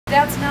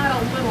That's not a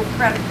little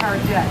credit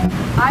card debt.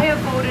 I have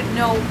voted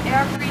no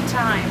every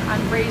time on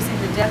raising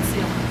the debt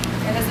ceiling.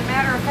 And as a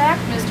matter of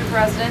fact, Mr.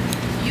 President,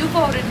 you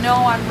voted no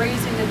on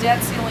raising the debt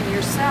ceiling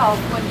yourself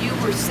when you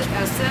were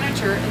a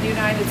senator in the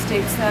United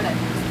States Senate.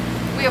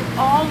 We have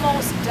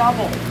almost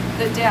doubled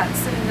the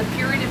debts in the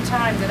period of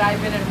time that I've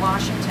been in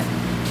Washington.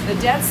 The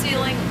debt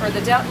ceiling, or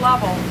the debt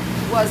level,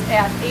 was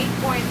at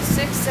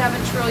 $8.67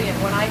 trillion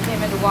when I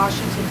came into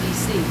Washington,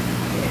 D.C.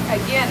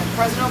 Again, if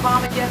President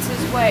Obama gets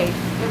his way,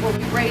 it will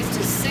be raised to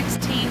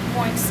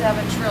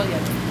 $16.7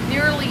 trillion,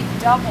 nearly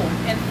doubled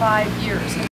in 5 years.